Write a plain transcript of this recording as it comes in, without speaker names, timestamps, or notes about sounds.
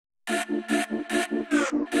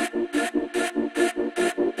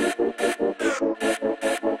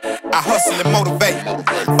I hustle and motivate.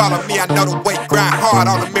 Follow me, I know the way. Grind hard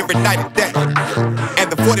on them every night and day. And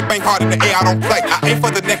the 40 bang hard in the air, I don't play. I aim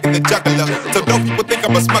for the neck and the jugular. So don't people think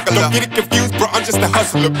I'm a smuggler. Don't get it confused, bro, I'm just a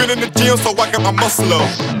hustler. Been in the gym, so I got my muscle up.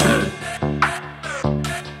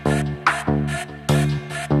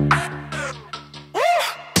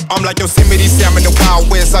 I'm like Yosemite Sam in the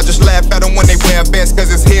Wild West. I just laugh at them when they wear vests,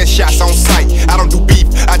 cause it's headshots on sight. I don't do beef,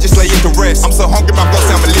 I just lay it to rest. I'm so hungry, my blood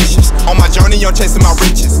sound malicious. On my journey, I'm chasing my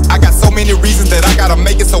riches. I got so many reasons that I gotta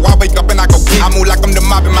make it, so I wake up and I go get it. I move like I'm the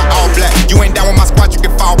mob in my all black. You ain't down with my squad, you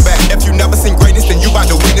can fall back. If you never seen greatness, then you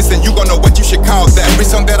bout to witness, and you gon' know what you should call that. Every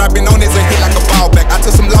song that I've been on is a hit like a ball back. I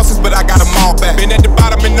took some losses, but I got them all back. Been at the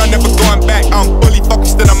bottom and I'm never going back. I'm fully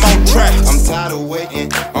focused and I'm on track. I'm tired of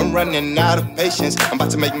waiting, I'm running out of patience. I'm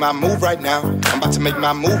about to make my move right now. I'm about to make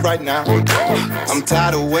my move right now. I'm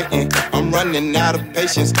tired of waiting, I'm running out of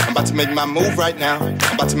patience. I'm about to make my move right now.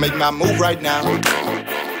 I'm about to make my move right now.